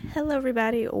Hello,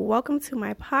 everybody. Welcome to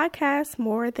my podcast,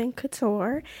 More Than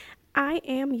Couture. I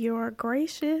am your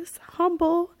gracious,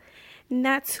 humble,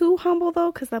 not too humble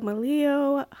though, because I'm a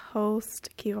Leo, host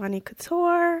Kivani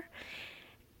Couture.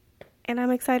 And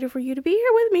I'm excited for you to be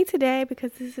here with me today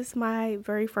because this is my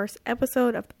very first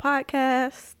episode of the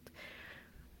podcast.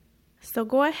 So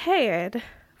go ahead,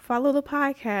 follow the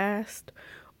podcast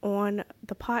on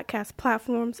the podcast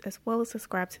platforms, as well as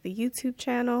subscribe to the YouTube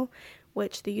channel,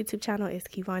 which the YouTube channel is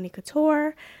Kivani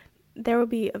Couture. There will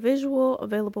be a visual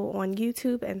available on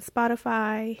YouTube and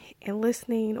Spotify and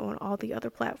listening on all the other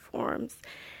platforms.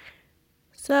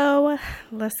 So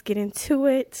let's get into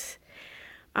it.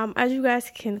 As you guys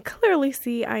can clearly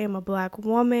see, I am a Black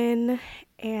woman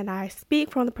and I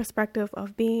speak from the perspective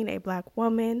of being a Black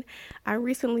woman. I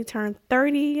recently turned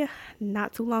 30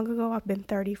 not too long ago. I've been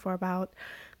 30 for about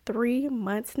 3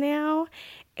 months now,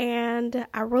 and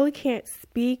I really can't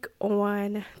speak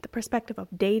on the perspective of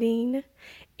dating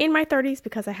in my 30s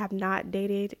because I have not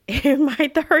dated in my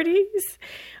 30s.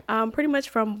 Pretty much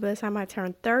from the time I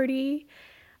turned 30,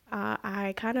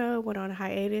 I kind of went on a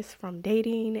hiatus from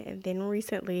dating, and then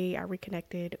recently I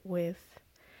reconnected with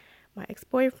my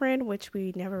ex-boyfriend, which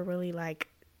we never really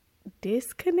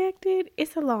disconnected.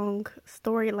 It's a long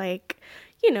story.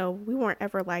 We weren't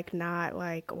ever not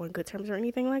on good terms or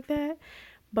anything like that,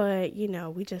 but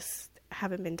we just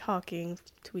haven't been talking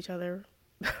to each other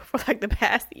for the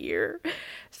past year.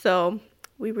 So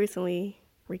we recently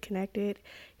reconnected.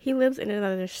 He lives in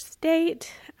another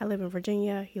state. I live in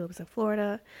Virginia. He lives in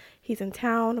Florida. He's in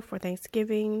town for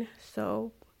Thanksgiving.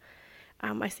 So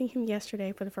I seen him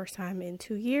yesterday for the first time in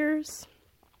 2 years.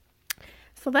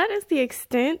 So that is the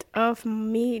extent of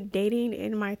me dating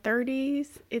in my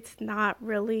 30s. It's not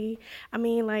really,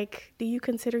 do you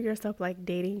consider yourself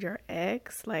dating your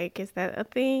ex? Is that a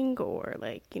thing? Or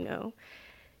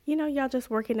y'all just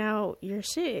working out your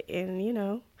shit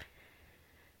and,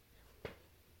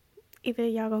 either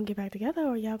y'all gonna get back together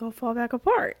or y'all gonna fall back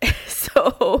apart.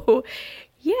 So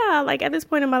yeah, at this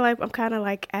point in my life, I'm kind of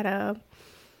at a,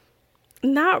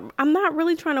 I'm not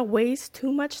really trying to waste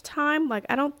too much time.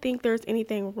 I don't think there's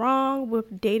anything wrong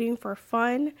with dating for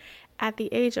fun at the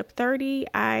age of 30.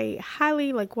 I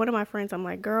highly, one of my friends, I'm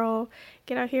like, girl,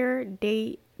 get out here,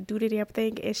 date, do the damn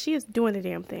thing. And she is doing the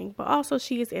damn thing. But also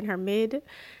she is in her mid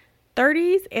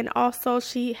 30s. And also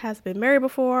she has been married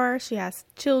before. She has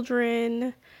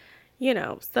children,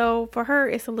 So for her,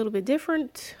 it's a little bit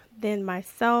different than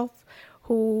myself,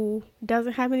 who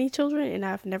doesn't have any children. And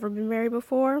I've never been married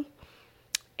before.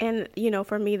 And,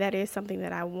 for me, that is something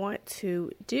that I want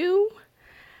to do.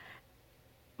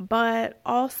 But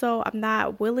also, I'm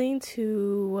not willing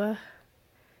to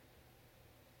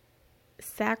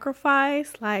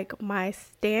sacrifice, my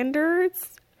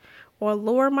standards or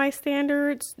lower my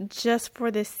standards just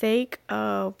for the sake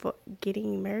of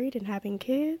getting married and having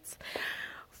kids.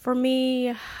 For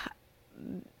me,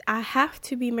 I have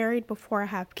to be married before I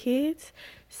have kids.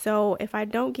 So if I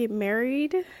don't get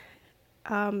married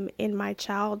in my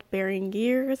childbearing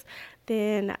years,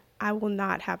 then I will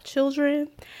not have children.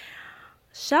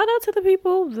 Shout out to the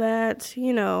people that,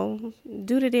 do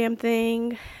the damn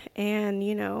thing and,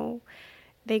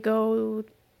 they go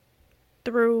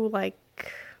through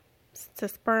to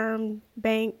sperm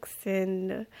banks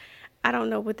and I don't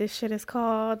know what this shit is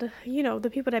called. The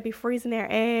people that be freezing their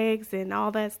eggs and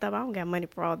all that stuff. I don't got money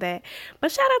for all that.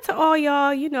 But shout out to all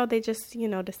y'all. They just,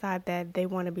 decide that they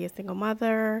want to be a single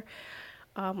mother.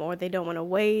 Or they don't want to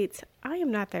wait. I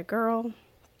am not that girl.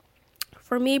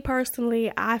 For me personally,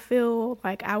 I feel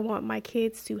like I want my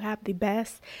kids to have the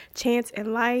best chance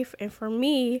in life. And for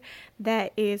me,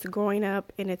 that is growing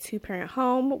up in a 2-parent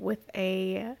home with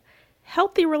a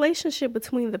healthy relationship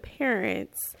between the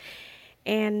parents.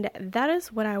 And that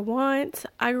is what I want.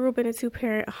 I grew up in a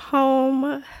 2-parent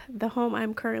home. The home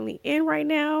I'm currently in right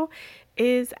now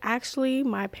is actually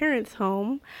my parents'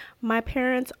 home. My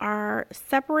parents are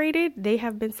separated. They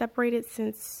have been separated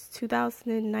since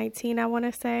 2019, I want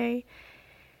to say.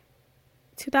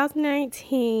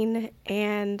 2019,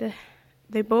 and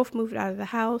they both moved out of the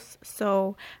house.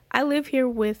 So I live here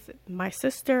with my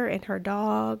sister and her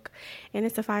dog, and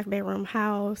it's a 5-bedroom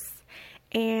house.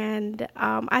 And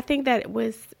I think that it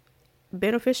was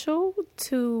beneficial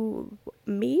to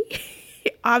me.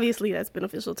 Obviously, that's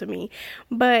beneficial to me.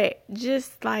 But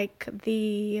just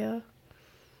the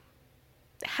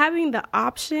having the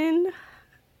option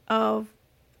of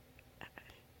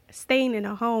staying in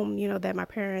a home, that my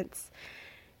parents,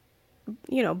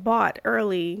 bought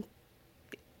early,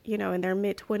 in their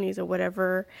mid-20s or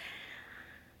whatever.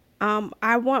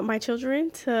 I want my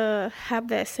children to have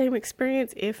that same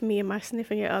experience if me and my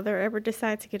significant other ever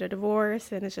decide to get a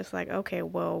divorce. And it's just like, okay,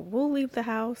 well, we'll leave the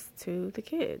house to the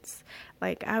kids.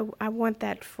 Like, I want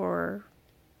that for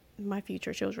my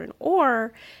future children.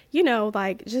 Or,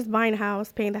 like just buying a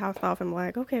house, paying the house off, and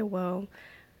like, okay, well,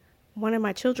 one of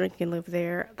my children can live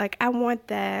there. Like, I want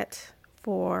that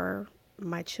for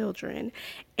my children.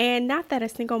 And not that a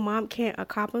single mom can't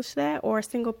accomplish that, or a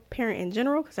single parent in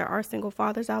general, because there are single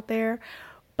fathers out there,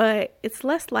 but it's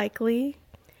less likely.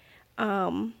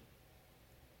 Not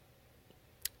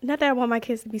that I want my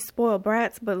kids to be spoiled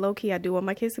brats, but low-key I do want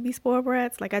my kids to be spoiled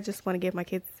brats. Like, I just want to give my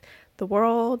kids the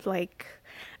world. Like,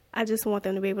 I just want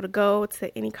them to be able to go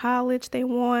to any college they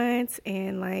want,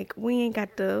 and like, we ain't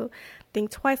got to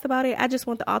think twice about it. I just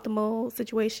want the optimal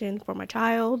situation for my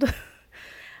child.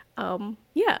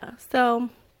 So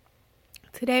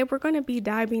today we're going to be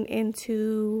diving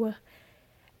into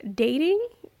dating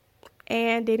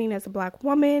and dating as a Black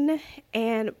woman,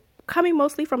 and coming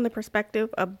mostly from the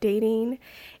perspective of dating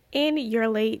in your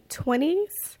late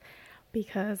 20s,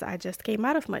 because I just came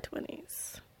out of my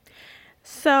 20s.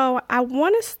 So I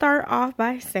want to start off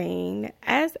by saying,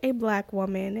 as a Black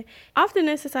woman, often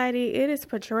in society, it is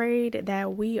portrayed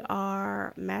that we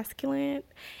are masculine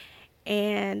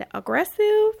and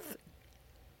aggressive.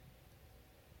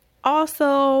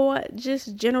 Also,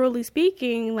 just generally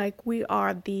speaking, like, we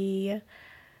are the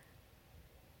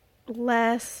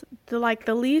least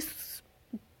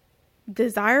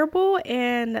desirable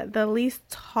and the least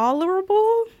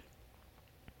tolerable.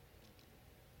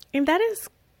 And that is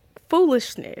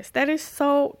foolishness. That is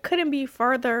couldn't be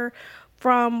further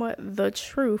from the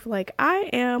truth. Like, I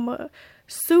am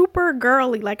super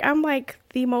girly. Like, I'm like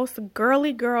the most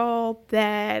girly girl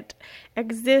that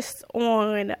exists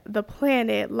on the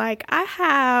planet. Like, I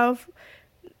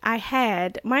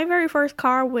had my very first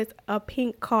car was a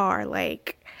pink car.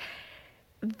 Like,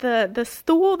 the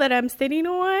stool that I'm sitting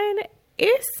on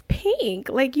is pink.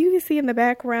 Like, you can see in the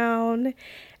background,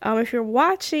 if you're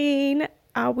watching,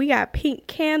 we got pink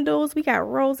candles, we got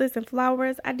roses and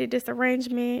flowers. I did this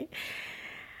arrangement.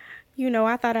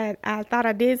 I thought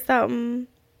I did something.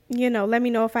 Let me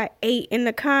know if I ate in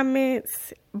the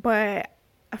comments. But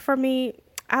for me,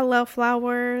 I love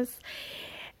flowers.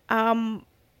 I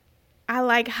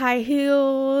like high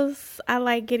heels. I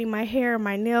like getting my hair and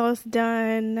my nails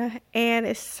done. And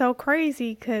it's so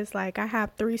crazy because, like, I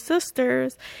have 3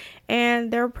 sisters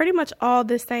and they're pretty much all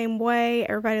the same way.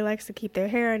 Everybody likes to keep their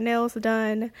hair and nails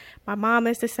done. My mom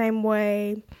is the same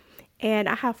way. And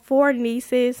I have 4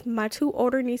 nieces. My 2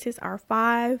 older nieces are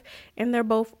 5, and they're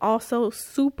both also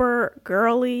super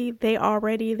girly. They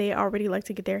already like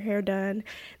to get their hair done.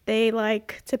 They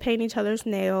like to paint each other's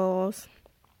nails.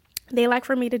 They like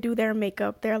for me to do their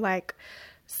makeup. They're like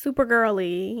super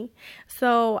girly.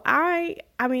 So I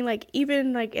mean, like,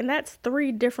 even like, and that's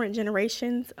 3 different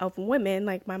generations of women,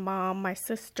 like my mom, my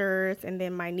sisters, and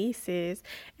then my nieces.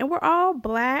 And we're all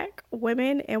Black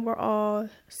women, and we're all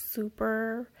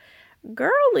super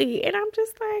girly. And I'm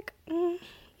just like,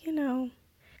 And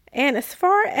as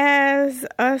far as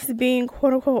us being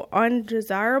quote unquote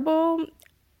undesirable,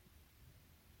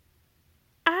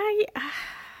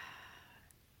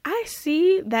 I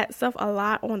see that stuff a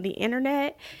lot on the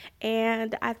internet,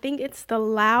 and I think it's the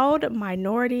loud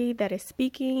minority that is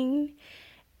speaking.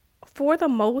 For the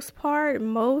most part,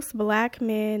 most Black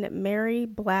men marry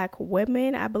Black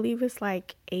women. I believe it's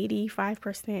like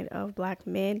 85% of Black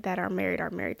men that are married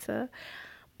to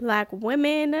Black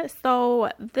women.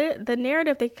 So the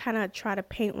narrative they kind of try to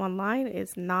paint online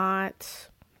is not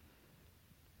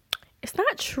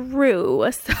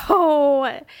true.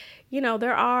 So,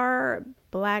 there are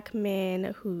Black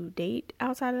men who date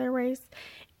outside of their race,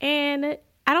 and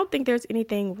I don't think there's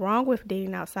anything wrong with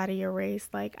dating outside of your race.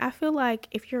 Like, I feel like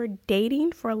if you're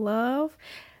dating for love,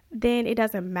 then it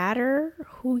doesn't matter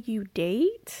who you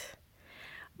date.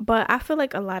 But I feel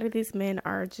like a lot of these men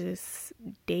are just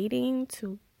dating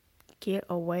to get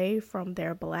away from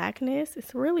their Blackness.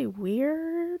 It's really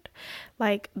weird.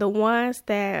 Like, the ones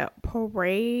that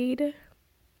parade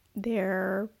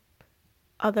their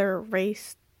other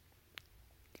race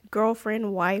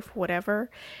girlfriend, wife,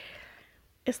 whatever,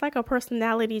 it's like a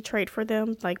personality trait for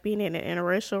them, like being in an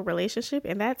interracial relationship,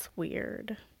 and that's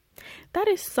weird. That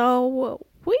is so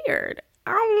weird.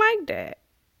 I don't like that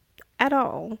at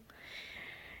all.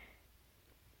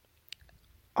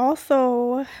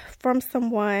 Also, from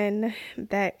someone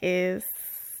that is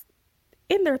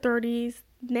in their 30s,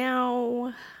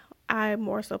 now I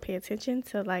more so pay attention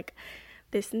to like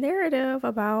this narrative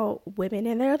about women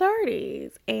in their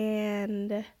 30s,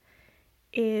 and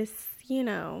it's,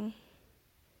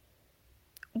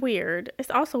 weird.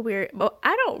 It's also weird, but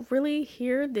I don't really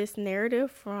hear this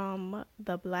narrative from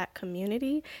the black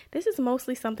community. This is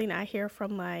mostly something I hear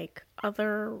from like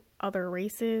other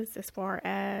races, as far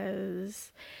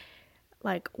as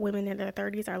like women in their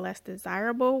 30s are less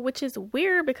desirable, which is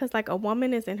weird because like a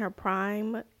woman is in her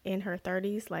prime in her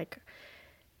 30s, like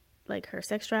her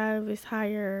sex drive is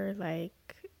higher,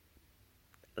 like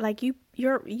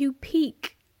you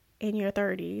peak in your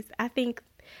 30s. I think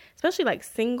especially like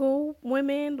single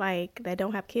women like that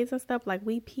don't have kids and stuff, like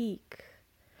we peak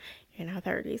in our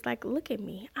 30s. Like look at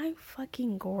me, I'm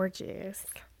fucking gorgeous.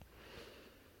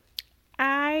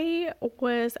 I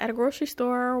was at a grocery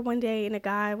store one day and a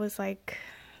guy was like,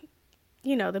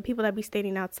 you know, the people that be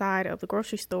standing outside of the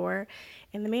grocery store.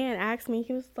 And the man asked me,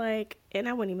 he was like, and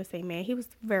I wouldn't even say man, he was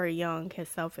very young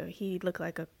himself. He looked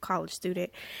like a college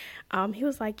student. He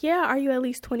was like, yeah, are you at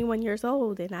least 21 years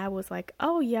old? And I was like,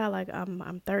 oh yeah, like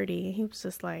I'm 30. And he was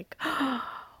just like,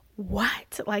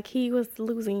 what? Like he was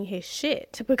losing his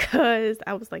shit because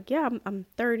I was like, yeah, I'm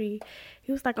 30.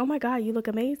 He was like, oh my God, you look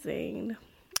amazing.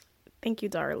 Thank you,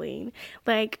 darling.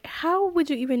 Like, how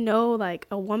would you even know, like,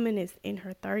 a woman is in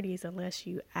her 30s unless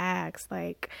you ask?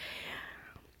 Like,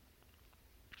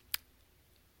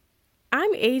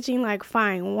 I'm aging like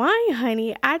fine wine,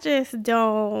 honey. I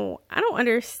don't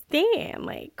understand.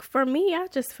 Like, for me, I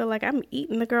just feel like I'm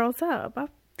eating the girls up.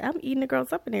 I'm eating the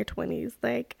girls up in their 20s.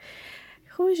 Like,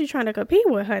 who is you trying to compete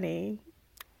with, honey?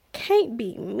 Can't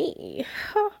be me.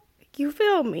 You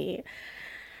feel me?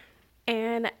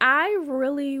 And I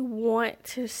really want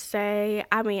to say,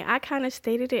 I mean, I kind of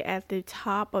stated it at the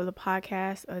top of the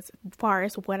podcast as far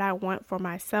as what I want for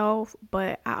myself,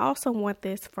 but I also want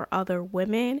this for other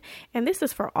women. And this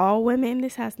is for all women.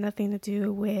 This has nothing to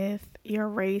do with your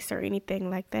race or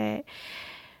anything like that.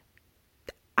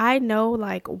 I know,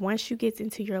 like, once you get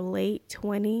into your late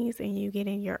 20s and you get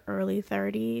in your early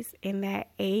 30s, in that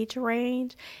age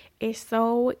range, it's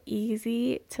so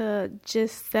easy to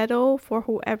just settle for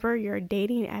whoever you're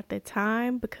dating at the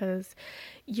time because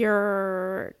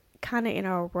you're kind of in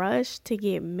a rush to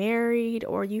get married,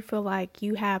 or you feel like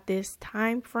you have this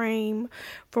time frame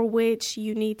for which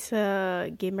you need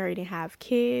to get married and have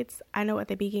kids. I know at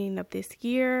the beginning of this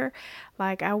year,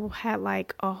 like I had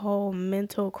like a whole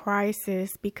mental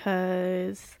crisis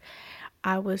because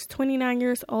I was 29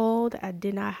 years old. I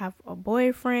did not have a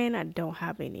boyfriend. I don't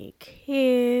have any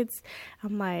kids.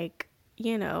 I'm like,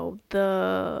 you know,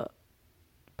 the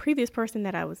previous person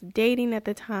that I was dating at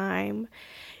the time,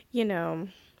 you know,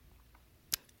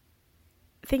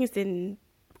 things didn't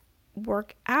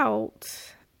work out.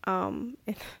 And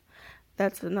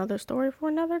that's another story for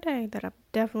another day that I'm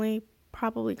definitely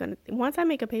probably gonna, once I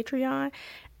make a Patreon,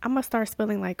 I'm gonna start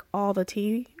spilling like all the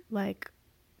tea, like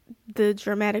the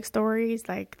dramatic stories,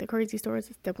 like the crazy stories.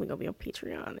 Is definitely gonna be on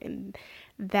Patreon. And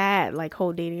that like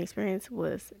whole dating experience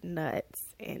was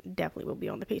nuts and definitely will be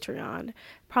on the Patreon.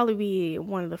 Probably be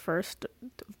one of the first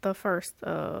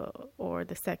or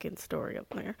the second story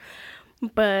up there.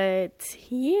 But,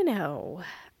 you know,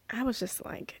 I was just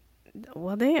like,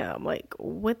 well, damn, like,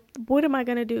 what am I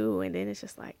going to do? And then it's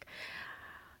just like,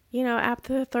 you know,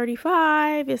 after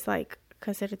 35, it's like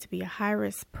considered to be a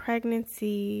high-risk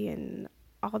pregnancy and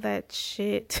all that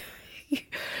shit.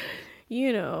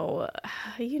 you know,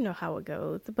 you know how it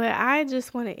goes. But I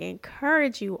just want to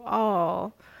encourage you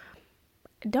all,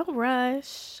 don't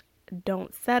rush,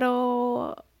 don't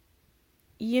settle.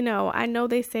 You know, I know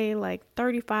they say like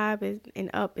 35 and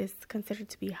up is considered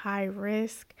to be high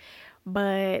risk,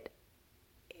 but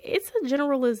it's a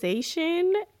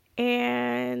generalization.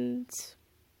 And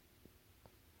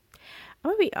I'm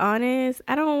gonna be honest,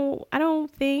 I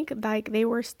don't think like they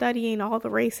were studying all the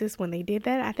races when they did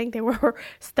that. I think they were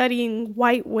studying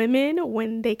white women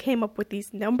when they came up with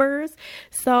these numbers.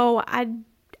 So and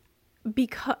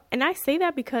I say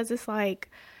that because it's like,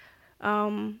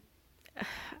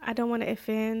 I don't want to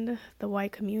offend the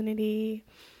white community,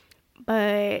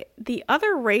 but the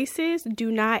other races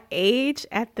do not age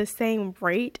at the same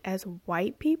rate as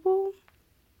white people.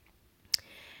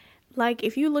 Like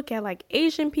if you look at like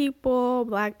Asian people,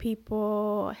 black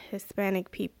people, Hispanic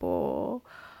people,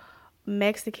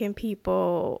 Mexican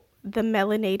people, the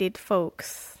melanated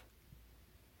folks,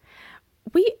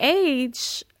 we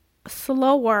age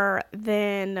slower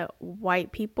than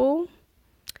white people.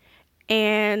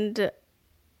 And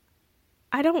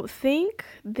I don't think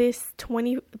this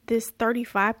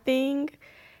 35 thing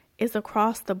is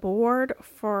across the board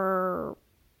for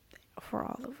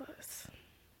all of us.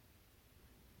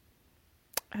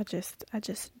 I just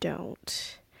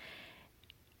don't.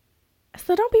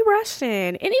 So don't be rushing.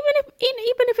 And even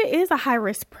if it is a high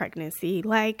risk pregnancy,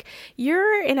 like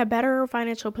you're in a better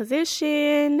financial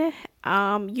position,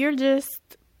 you're just,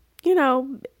 you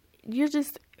know, you're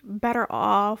just better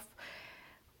off.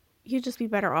 You just be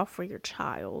better off for your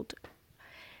child.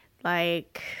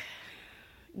 Like,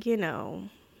 you know,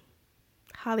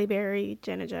 Halle Berry,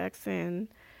 Janet Jackson,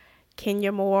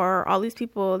 Kenya Moore, all these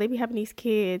people, they be having these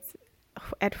kids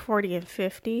at 40 and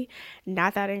 50.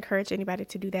 Not that I encourage anybody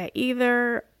to do that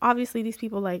either. Obviously, these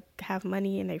people like have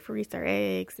money and they freeze their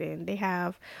eggs and they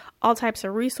have all types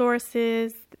of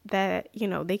resources that, you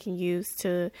know, they can use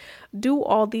to do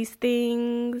all these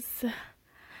things.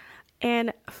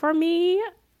 And for me,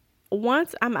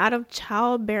 once I'm out of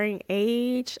childbearing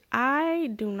age, I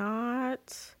do not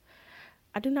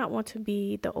want to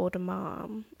be the older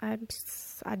mom. I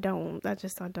don't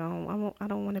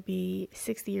want to be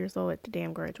 60 years old at the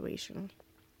damn graduation.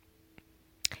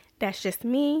 That's just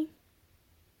me.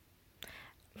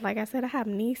 Like I said, I have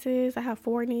nieces. I have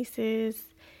 4 nieces.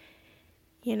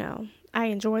 You know, I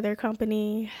enjoy their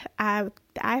company. I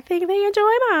think they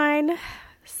enjoy mine.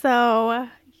 So,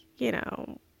 you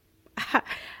know,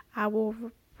 I will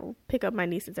pick up my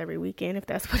nieces every weekend if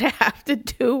that's what I have to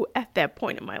do at that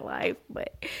point in my life.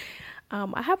 But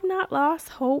I have not lost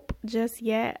hope just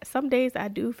yet. Some days I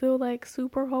do feel like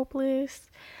super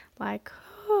hopeless. Like,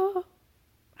 oh,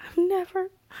 I'm never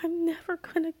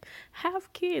gonna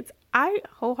have kids. I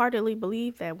wholeheartedly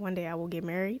believe that one day I will get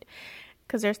married,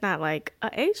 because there's not like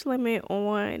an age limit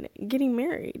on getting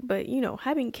married. But, you know,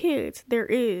 having kids, there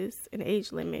is an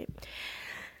age limit.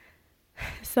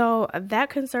 So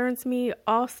that concerns me.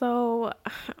 Also,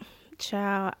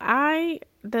 child,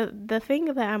 the thing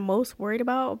that I'm most worried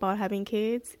about having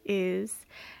kids is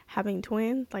having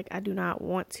twins. Like, I do not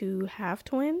want to have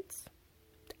twins.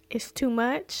 It's too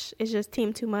much. It's just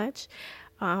too much.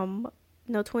 No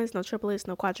twins, no triplets,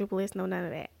 no quadruplets, no none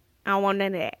of that. I don't want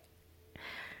none of that.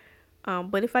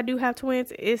 But if I do have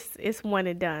twins, it's one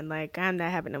and done. Like, I'm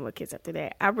not having no more kids after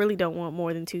that. I really don't want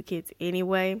more than 2 kids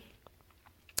anyway.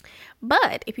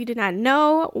 But if you did not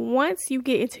know, once you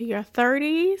get into your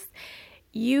 30s,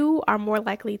 you are more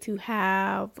likely to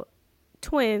have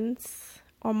twins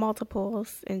or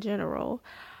multiples in general,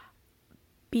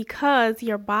 because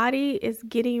your body is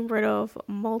getting rid of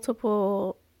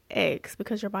multiple eggs,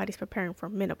 because your body's preparing for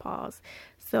menopause.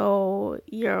 So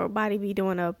your body be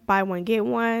doing a buy one get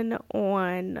one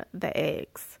on the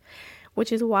eggs,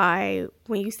 which is why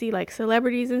when you see like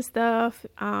celebrities and stuff,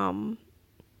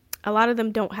 a lot of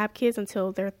them don't have kids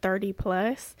until they're 30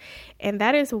 plus. And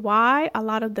that is why a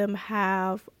lot of them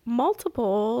have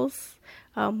multiples,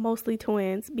 mostly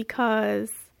twins,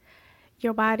 because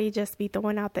your body just be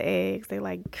throwing out the eggs. They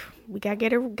like, we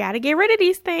gotta get rid of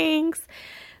these things.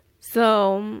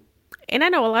 So, and I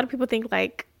know a lot of people think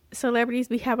like celebrities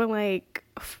be having like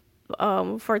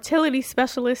fertility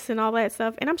specialists and all that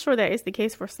stuff. And I'm sure that is the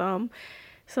case for some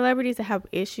celebrities that have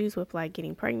issues with like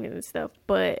getting pregnant and stuff.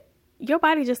 But your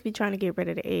body just be trying to get rid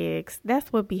of the eggs.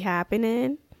 That's what be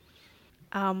happening.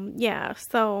 Yeah.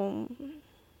 So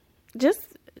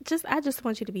I just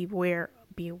want you to be aware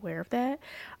of that.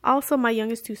 Also, my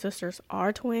youngest 2 sisters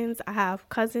are twins. I have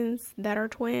cousins that are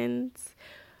twins.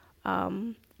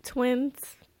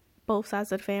 Twins, both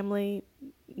sides of the family.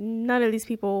 None of these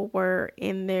people were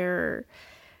in their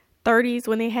 30s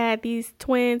when they had these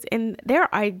twins, and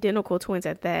they're identical twins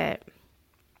at that.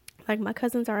 Like, my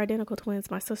cousins are identical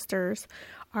twins. My sisters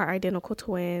are identical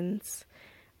twins.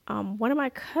 One of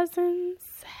my cousins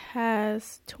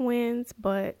has twins,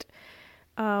 but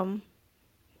the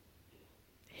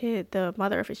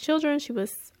mother of his children, she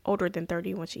was older than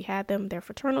 30 when she had them. They're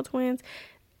fraternal twins.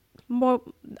 You're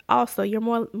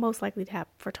most likely to have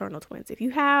fraternal twins. If you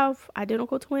have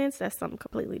identical twins, that's something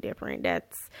completely different.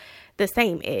 That's the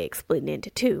same egg splitting into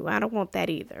 2. I don't want that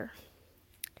either.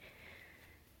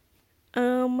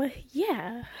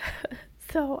 Yeah.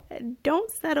 So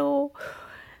don't settle.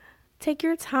 Take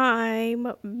your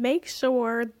time. Make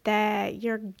sure that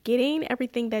you're getting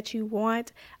everything that you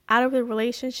want out of the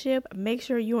relationship. Make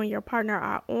sure you and your partner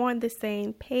are on the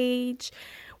same page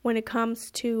when it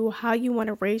comes to how you want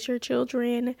to raise your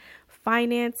children,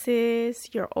 finances,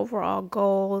 your overall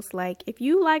goals. Like, if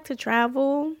you like to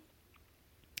travel,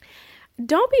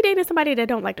 don't be dating somebody that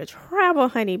don't like to travel,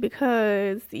 honey,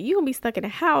 because you're going to be stuck in a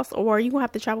house, or you're going to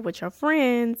have to travel with your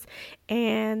friends.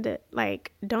 And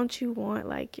like, don't you want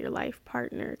like your life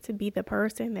partner to be the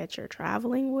person that you're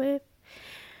traveling with?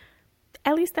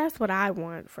 At least that's what I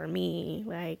want for me.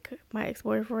 Like, my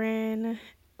ex-boyfriend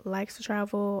likes to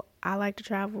travel. I like to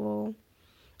travel.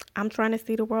 I'm trying to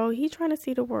see the world. He trying to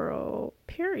see the world.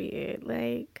 Period.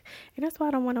 Like, and that's why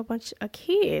I don't want a bunch of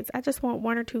kids. I just want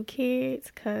one or two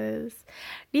kids, cause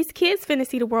these kids finna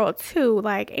see the world too.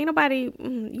 Like, ain't nobody,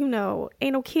 ain't no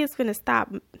kids finna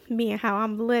stop me and how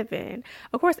I'm living.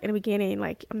 Of course, in the beginning,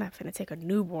 like, I'm not finna take a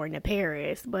newborn to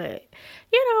Paris, but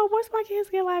once my kids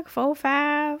get like 4,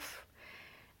 5,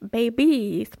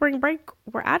 baby, spring break,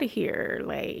 we're out of here.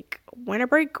 Like, winter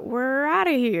break, we're out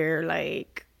of here.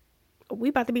 Like, we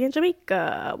about to be in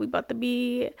Jamaica. We about to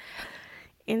be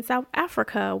in South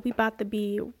Africa. We about to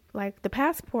be, like, the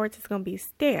passports is going to be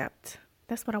stamped.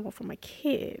 That's what I want for my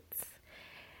kids.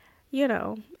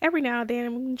 Every now and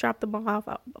then we can drop them off.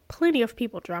 Plenty of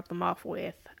people drop them off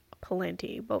with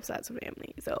plenty, both sides of the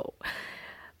family. So,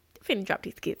 finna drop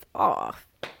these kids off.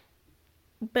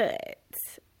 But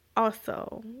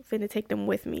also, finna take them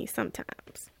with me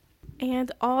sometimes.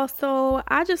 And also,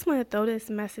 I just want to throw this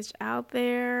message out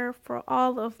there for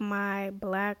all of my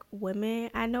Black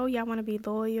women. I know y'all want to be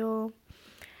loyal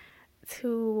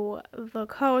to the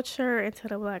culture and to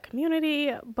the Black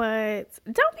community, but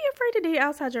don't be afraid to date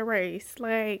outside your race.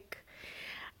 Like,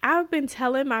 I've been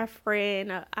telling my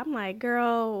friend, I'm like,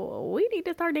 girl, we need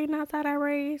to start dating outside our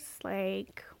race.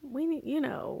 Like, we need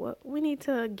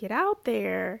to get out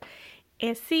there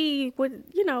and see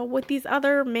what these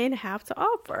other men have to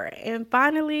offer. And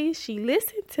finally, she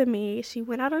listened to me. She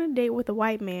went out on a date with a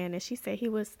white man, and she said he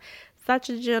was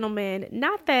such a gentleman.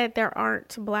 Not that there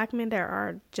aren't Black men, there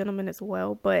are gentlemen as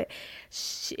well, but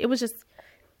it was just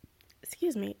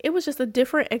a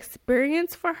different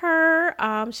experience for her.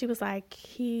 She was like,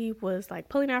 he was like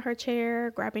pulling out her chair,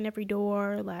 grabbing every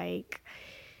door, like,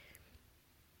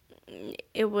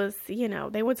 it was,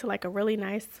 they went to like a really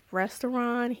nice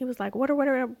restaurant. He was like,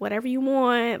 whatever you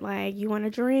want. Like, you want a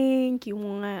drink, you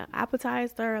want an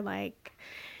appetizer, like,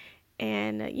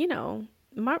 and,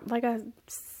 like I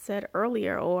said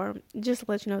earlier, or just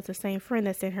to let you know, it's the same friend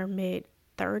that's in her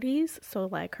mid-30s. So,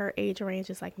 like, her age range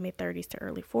is like mid-30s to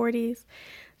early 40s.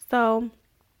 So,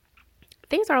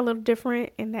 things are a little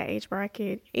different in that age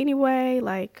bracket anyway.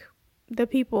 Like, the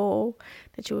people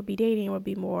that you would be dating would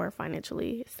be more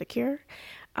financially secure.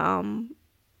 So,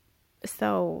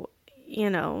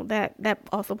 that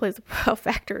also plays a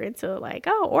factor into, like,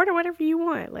 oh, order whatever you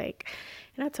want. Like,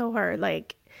 and I told her,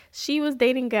 like, she was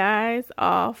dating guys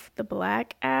off the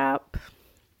Black app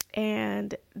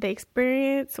and the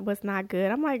experience was not good.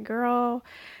 I'm like, girl,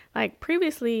 like,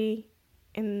 previously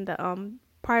in the,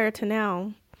 prior to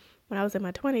now, when I was in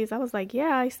my 20s, I was like,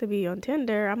 yeah, I used to be on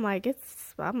Tinder. I'm like,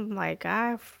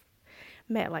 I've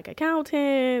met like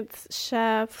accountants,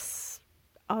 chefs,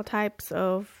 all types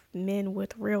of men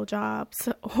with real jobs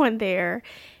on there.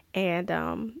 And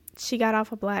she got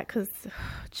off of Black because,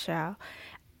 child,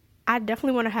 I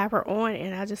definitely want to have her on,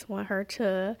 and I just want her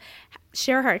to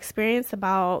share her experience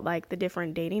about like the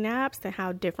different dating apps and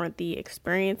how different the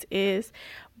experience is.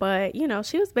 But,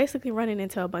 she was basically running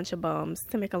into a bunch of bums.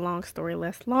 To make a long story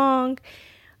less long,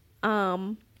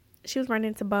 she was running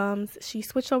into bums. She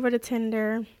switched over to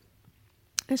Tinder,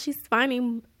 and she's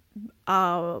finding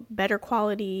better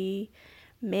quality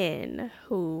men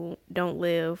who don't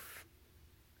live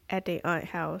at their aunt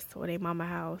house or their mama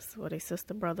house or their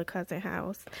sister, brother, cousin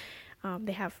house.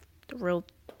 They have real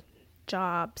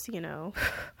jobs,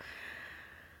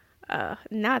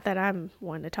 not that I'm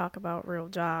one to talk about real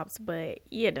jobs, but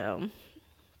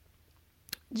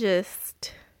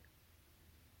just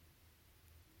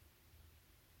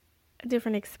a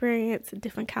different experience, a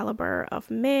different caliber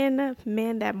of men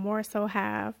that more so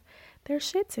have their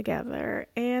shit together.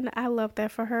 And I love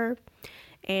that for her.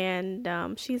 And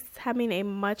she's having a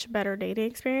much better dating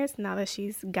experience now that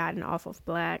she's gotten off of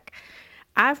Black.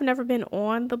 I've never been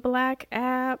on the Black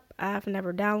app. I've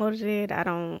never downloaded it. I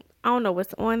don't know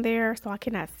what's on there, so I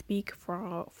cannot speak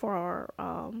from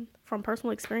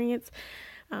personal experience.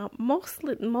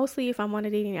 Mostly if I'm on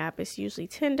a dating app, it's usually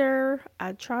Tinder.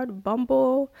 I tried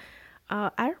Bumble.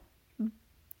 I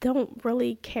don't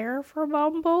really care for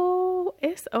Bumble.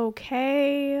 It's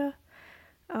okay.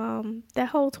 That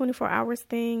whole 24 hours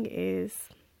thing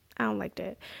I don't like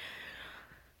that.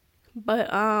 But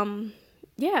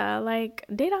yeah, like,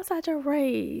 date outside your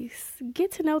race.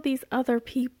 Get to know these other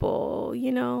people,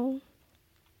 And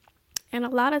a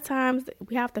lot of times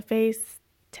we have to face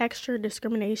texture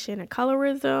discrimination and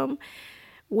colorism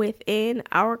within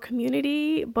our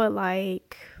community. But,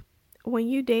 like, when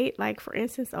you date, like, for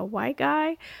instance, a white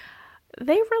guy,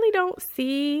 they really don't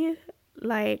see,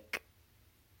 like,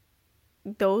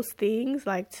 those things.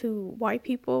 Like, to white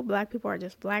people, Black people are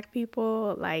just Black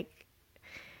people. Like,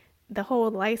 the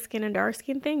whole light skin and dark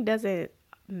skin thing doesn't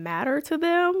matter to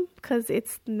them because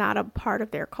it's not a part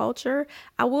of their culture.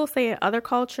 I will say in other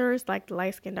cultures, like the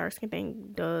light skin, dark skin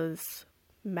thing does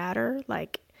matter,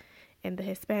 like in the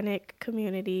Hispanic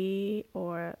community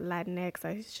or Latinx,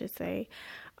 I should say.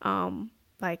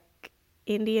 Like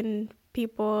Indian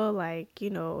people, like,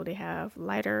 they have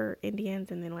lighter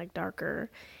Indians and then like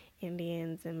darker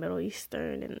Indians and Middle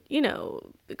Eastern, and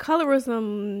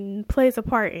colorism plays a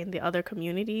part in the other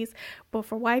communities. But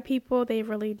for white people, they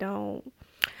don't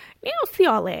see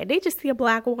all that. They just see a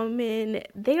black woman.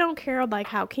 They don't care like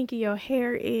how kinky your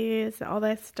hair is, all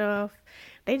that stuff.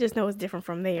 They just know it's different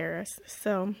from theirs.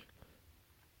 So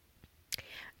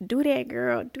do that,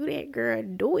 girl. Do that, girl.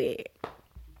 Do it.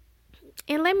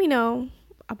 And let me know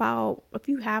about if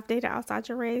you have dated outside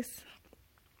your race.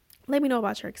 Let me know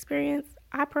about your experience.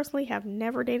 I personally have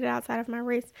never dated outside of my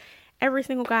race. Every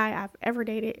single guy I've ever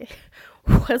dated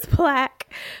was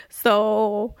black.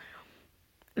 So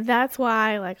that's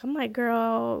why, like, I'm like,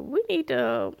 girl, we need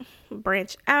to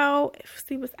branch out,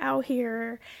 see what's out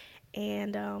here.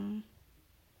 And,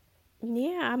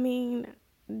 yeah, I mean,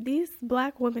 these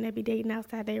black women that be dating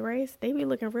outside their race, they be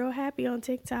looking real happy on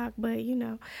TikTok. But,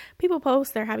 people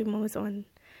post their happy moments on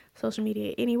social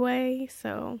media anyway.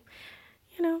 So,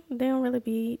 they don't really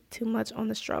be too much on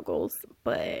the struggles.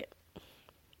 But,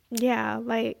 yeah,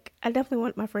 like, I definitely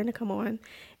want my friend to come on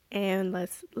and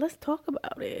let's talk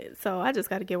about it. So I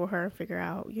just got to get with her and figure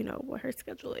out, what her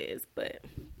schedule is. But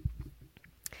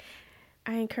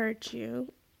I encourage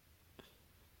you,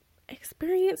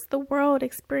 experience the world,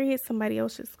 experience somebody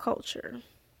else's culture.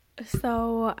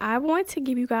 So I want to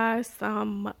give you guys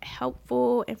some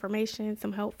helpful information,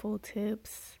 some helpful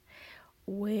tips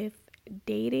with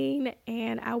dating.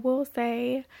 And I will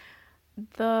say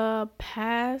the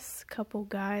past couple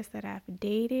guys that I've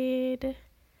dated,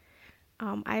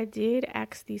 I did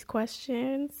ask these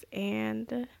questions,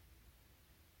 and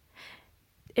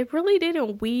it really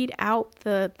didn't weed out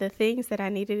the things that I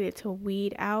needed it to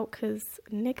weed out, because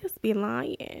niggas be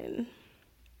lying.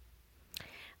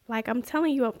 Like, I'm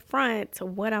telling you up front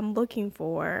what I'm looking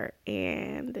for,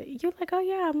 and you're like, oh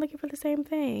yeah, I'm looking for the same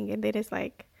thing. And then it's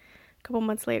like a couple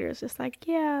months later, it's just like,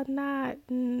 yeah, not,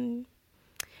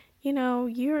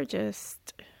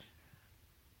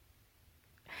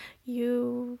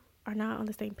 you are not on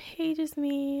the same page as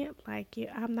me. Like,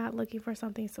 I'm not looking for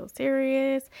something so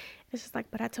serious. It's just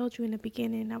like, but I told you in the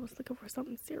beginning I was looking for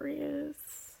something serious,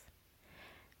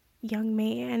 young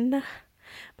man.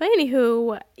 But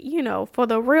anywho, for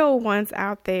the real ones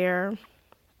out there,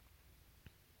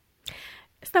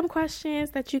 some questions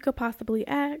that you could possibly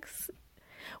ask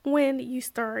when you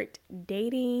start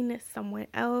dating someone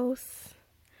else.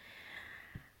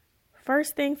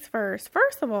 First things first.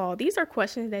 First of all, these are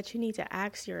questions that you need to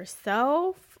ask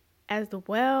yourself as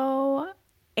well.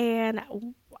 And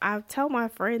I tell my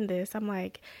friend this. I'm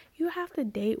like, you have to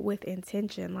date with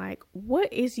intention. Like,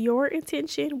 what is your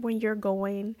intention when you're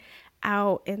going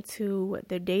out into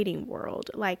the dating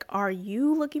world? Like, are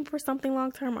you looking for something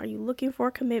long term? Are you looking for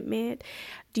a commitment?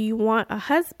 Do you want a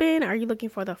husband? Are you looking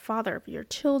for the father of your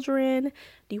children?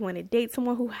 Do you want to date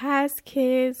someone who has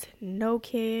kids? No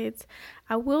kids?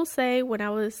 I will say, when I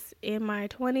was in my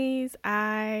 20s,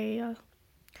 I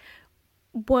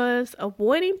was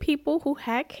avoiding people who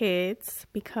had kids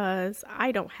because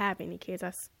I don't have any kids.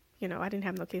 I didn't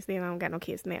have no kids then. I don't got no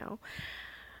kids now.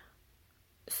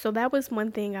 So that was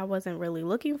one thing I wasn't really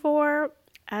looking for.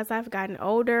 As I've gotten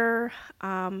older,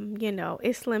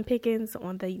 it's slim pickings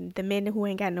on the men who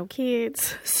ain't got no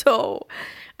kids. So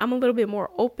I'm a little bit more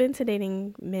open to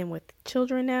dating men with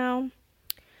children now.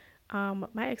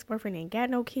 My ex-boyfriend ain't got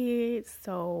no kids.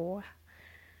 So,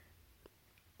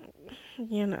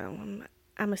 I'm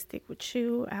going to stick with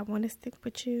you. I want to stick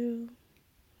with you.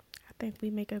 I think we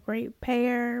make a great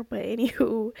pair. But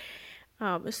anywho,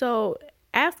 so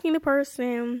asking the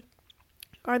person,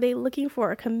 are they looking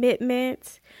for a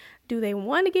commitment? Do they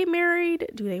want to get married?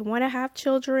 Do they want to have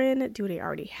children? Do they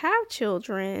already have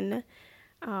children?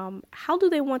 How do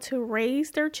they want to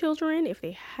raise their children? If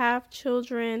they have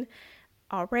children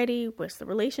already, what's the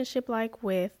relationship like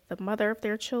with the mother of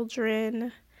their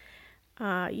children?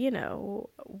 You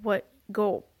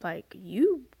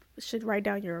should write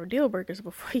down your deal breakers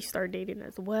before you start dating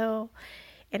as well.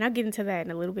 And I'll get into that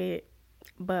in a little bit.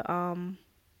 But,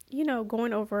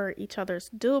 going over each other's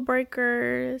deal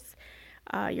breakers,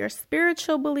 your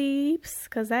spiritual beliefs,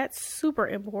 because that's super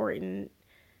important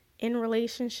in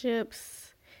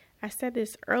relationships. I said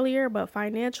this earlier, but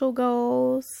financial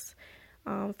goals,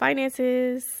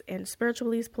 finances, and spiritual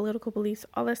beliefs, political beliefs,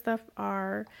 all that stuff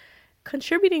are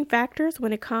contributing factors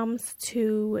when it comes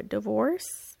to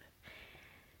divorce.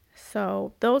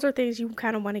 So those are things you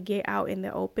kind of want to get out in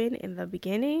the open in the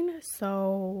beginning.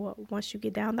 So once you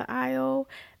get down the aisle,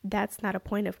 that's not a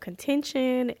point of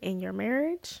contention in your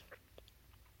marriage.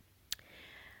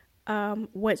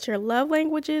 What your love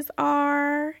languages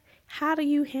are, how do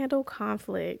you handle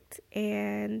conflict,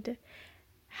 and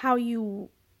how you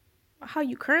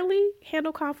currently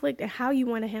handle conflict and how you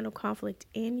want to handle conflict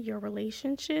in your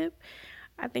relationship.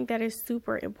 I think that is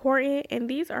super important. And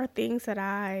these are things that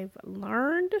I've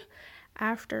learned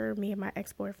after me and my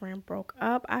ex-boyfriend broke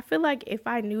up. I feel like if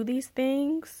I knew these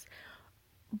things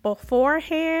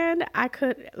beforehand, I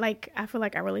feel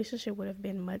like our relationship would have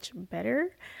been much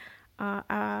better.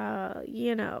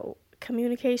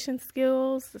 Communication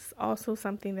skills is also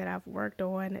something that I've worked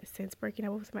on since breaking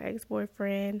up with my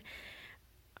ex-boyfriend.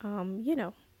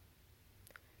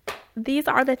 These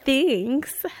are the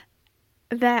things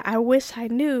that I wish I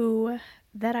knew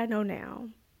that I know now.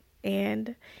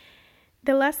 And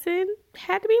the lesson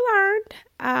had to be learned.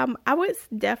 I would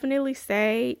definitely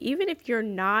say, even if you're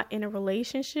not in a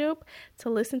relationship, to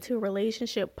listen to a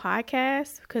relationship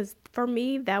podcast, because for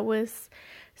me, that was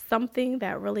something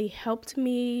that really helped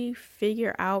me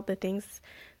figure out the things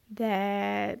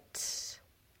that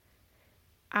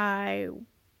I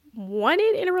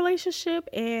wanted in a relationship,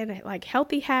 and like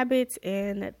healthy habits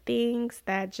and things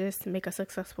that just make a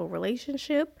successful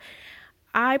relationship.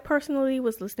 I personally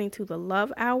was listening to the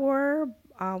Love Hour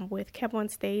with Kev on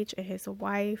Stage and his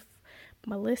wife,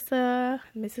 Melissa,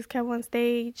 Mrs. Kev on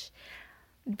Stage.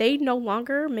 They no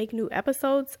longer make new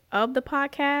episodes of the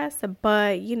podcast,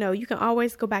 but you can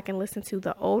always go back and listen to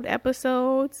the old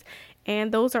episodes,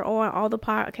 and those are on all the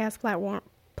podcast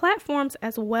platforms,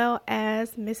 as well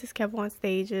as Mrs. Kev on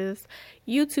Stage's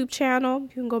YouTube channel. You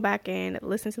can go back and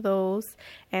listen to those,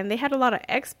 and they had a lot of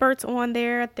experts on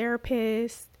there,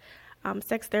 therapists,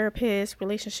 sex therapists,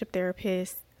 relationship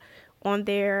therapists on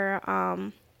there,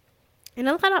 and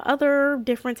a lot of other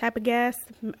different type of guests,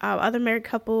 other married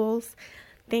couples,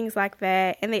 things like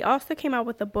that. And they also came out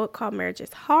with a book called Marriage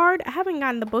is Hard. I haven't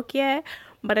gotten the book yet,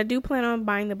 but I do plan on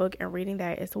buying the book and reading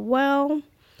that as well.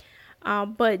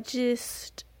 But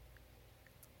just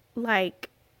like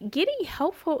getting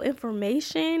helpful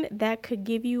information that could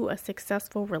give you a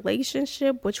successful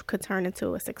relationship, which could turn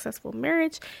into a successful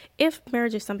marriage if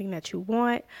marriage is something that you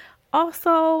want.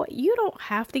 Also, you don't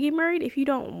have to get married if you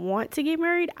don't want to get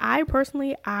married. I want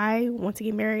to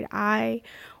get married. I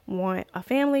want a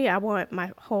family. I want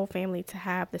my whole family to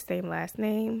have the same last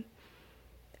name.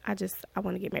 I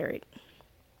want to get married.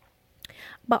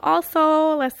 But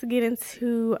also, let's get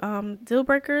into deal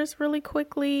breakers really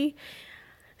quickly.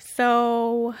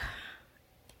 So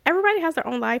everybody has their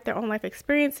own life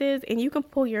experiences, and you can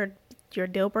pull your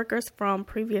deal breakers from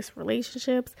previous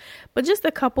relationships, but just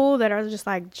a couple that are just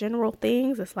like general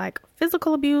things. It's like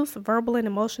physical abuse, verbal and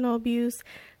emotional abuse,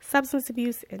 substance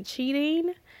abuse, and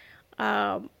cheating.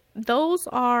 Those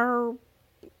are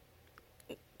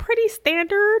pretty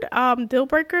standard deal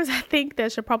breakers. I think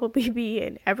that should probably be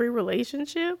in every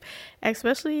relationship,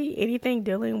 especially anything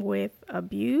dealing with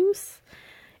abuse.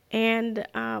 And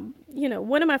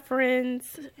one of my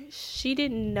friends, she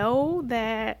didn't know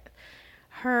that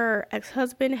her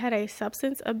ex-husband had a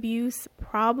substance abuse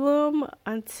problem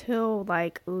until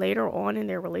like later on in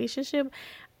their relationship.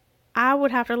 I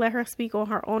would have to let her speak on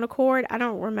her own accord. I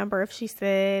don't remember if she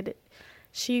said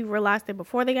she realized it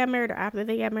before they got married or after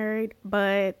they got married,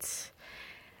 but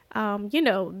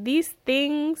these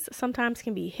things sometimes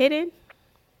can be hidden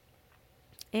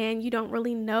and you don't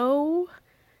really know.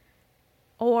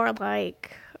 Or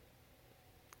like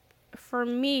for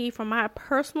me, from my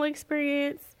personal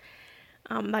experience,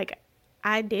 like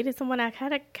I dated someone, I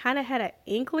kind of had an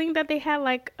inkling that they had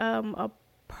like a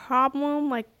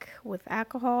problem like with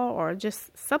alcohol or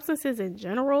just substances in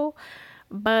general,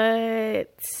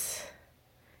 but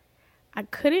I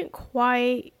couldn't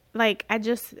quite, like I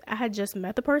had just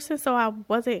met the person, so I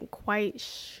wasn't quite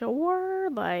sure.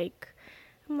 Like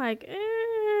I'm like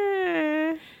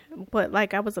but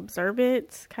like I was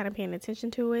observant, kind of paying attention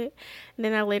to it. And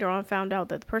then I later on found out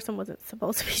that the person wasn't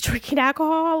supposed to be drinking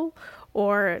alcohol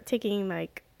or taking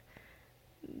like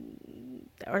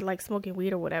smoking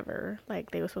weed or whatever.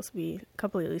 Like they were supposed to be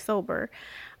completely sober.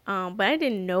 But I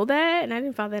didn't know that, and I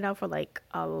didn't find that out for like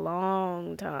a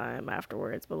long time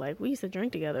afterwards. But like we used to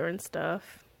drink together and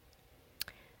stuff,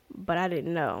 but I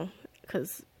didn't know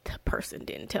because the person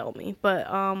didn't tell me. But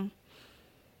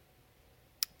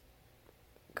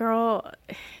girl,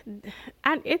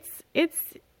 it's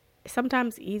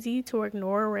sometimes easy to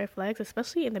ignore red flags,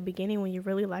 especially in the beginning when you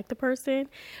really like the person.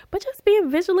 But just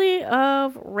being vigilant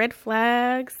of red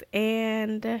flags,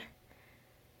 and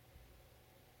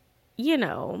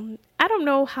I don't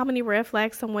know how many red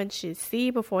flags someone should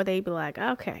see before they be like,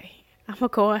 okay, I'm going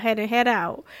to go ahead and head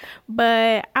out.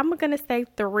 But I'm going to say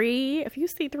 3. If you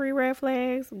see 3 red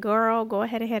flags, girl, go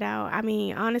ahead and head out. I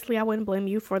mean, honestly, I wouldn't blame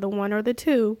you for the 1 or the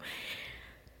 2.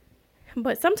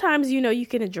 But sometimes, you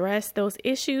can address those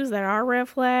issues that are red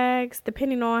flags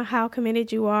depending on how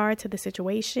committed you are to the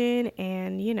situation.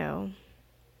 And, you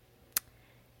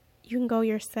can go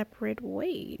your separate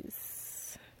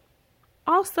ways.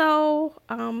 Also,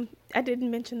 I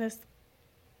didn't mention this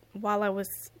while I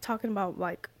was talking about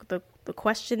like the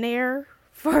questionnaire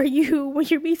for you when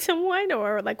you meet someone,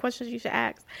 or like questions you should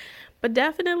ask. But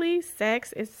definitely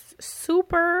sex is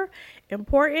super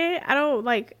important. I know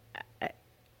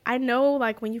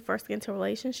like when you first get into a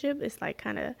relationship, it's like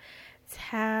kind of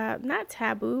not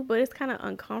taboo, but it's kind of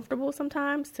uncomfortable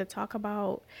sometimes to talk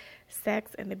about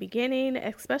sex in the beginning,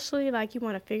 especially like you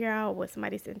want to figure out what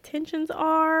somebody's intentions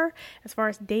are as far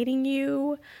as dating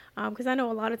you, because I know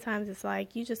a lot of times it's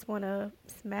like you just want to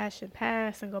smash and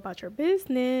pass and go about your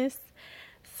business.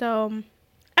 So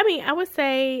I mean, I would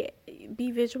say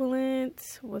be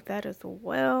vigilant with that as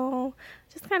well.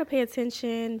 Just kind of pay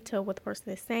attention to what the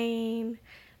person is saying.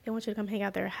 They want you to come hang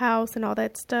out their house and all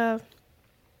that stuff.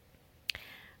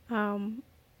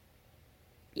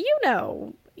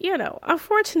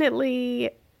 Unfortunately,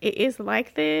 it is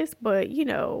like this, but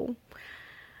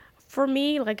for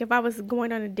me, like if I was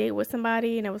going on a date with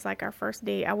somebody and it was like our first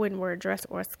date, I wouldn't wear a dress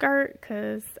or a skirt,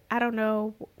 because I don't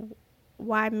know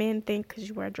why men think because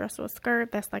you wear a dress or a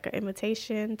skirt, that's like an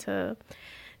invitation to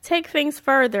take things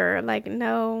further. Like,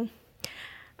 no,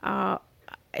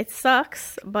 it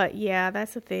sucks, but yeah,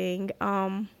 that's the thing.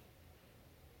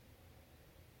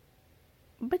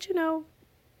 But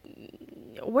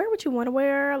wear what you want to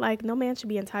wear. Like, no man should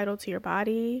be entitled to your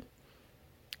body.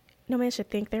 No man should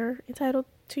think they're entitled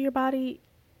to your body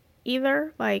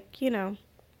either. Like, all of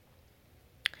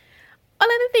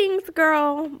the things,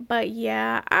 girl. But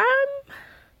yeah, I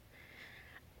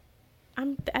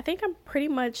think I'm pretty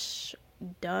much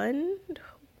done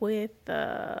with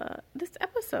this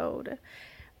episode.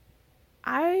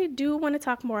 I do want to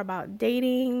talk more about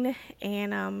dating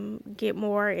and get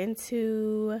more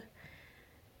into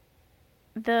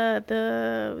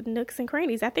the nooks and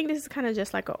crannies. I think this is kind of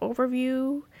just like an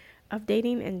overview of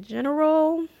dating in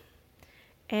general,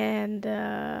 and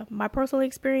my personal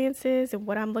experiences and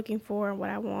what I'm looking for and what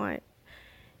I want.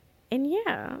 And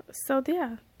yeah,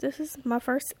 this is my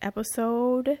first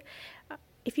episode.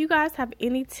 If you guys have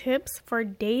any tips for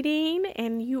dating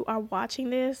and you are watching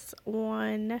this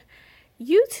on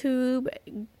YouTube,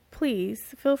 please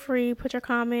feel free, put your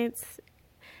comments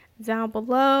down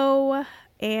below,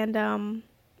 and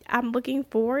I'm looking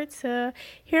forward to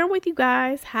hearing what you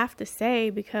guys have to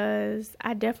say, because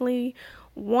I definitely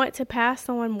want to pass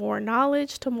on more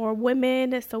knowledge to more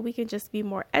women so we can just be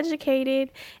more educated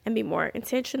and be more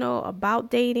intentional about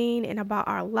dating and about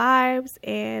our lives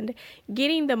and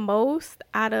getting the most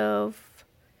out of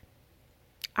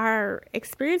our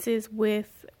experiences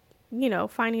with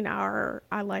finding our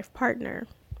life partner.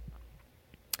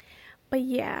 But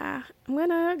yeah, I'm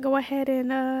gonna go ahead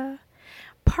and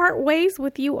part ways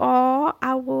with you all.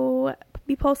 I will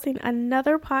be posting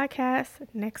another podcast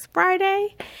next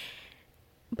Friday.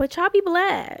 But y'all be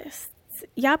blessed.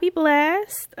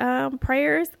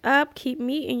 Prayers up. Keep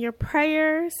me in your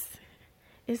prayers.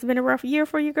 It's been a rough year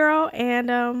for you, girl.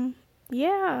 And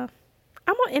yeah,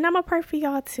 I'm gonna pray for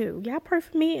y'all too. Y'all pray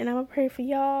for me, and I'm gonna pray for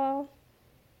y'all.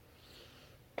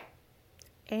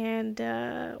 And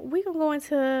we gonna go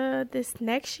into this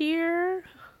next year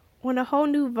on a whole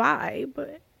new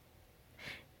vibe.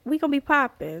 We gonna be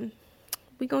popping.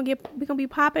 We gonna be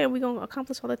popping, and we gonna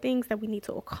accomplish all the things that we need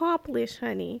to accomplish,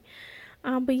 honey.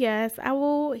 But yes, I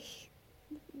will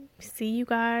see you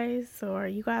guys, or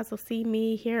you guys will see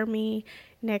me, hear me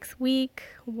next week.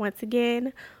 Once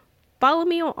again, follow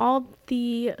me on all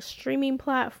the streaming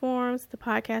platforms, the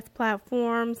podcast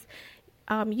platforms.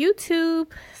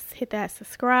 YouTube, hit that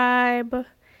subscribe.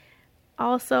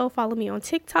 Also follow me on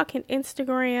TikTok and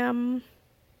Instagram.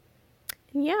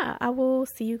 And yeah, I will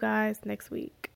see you guys next week.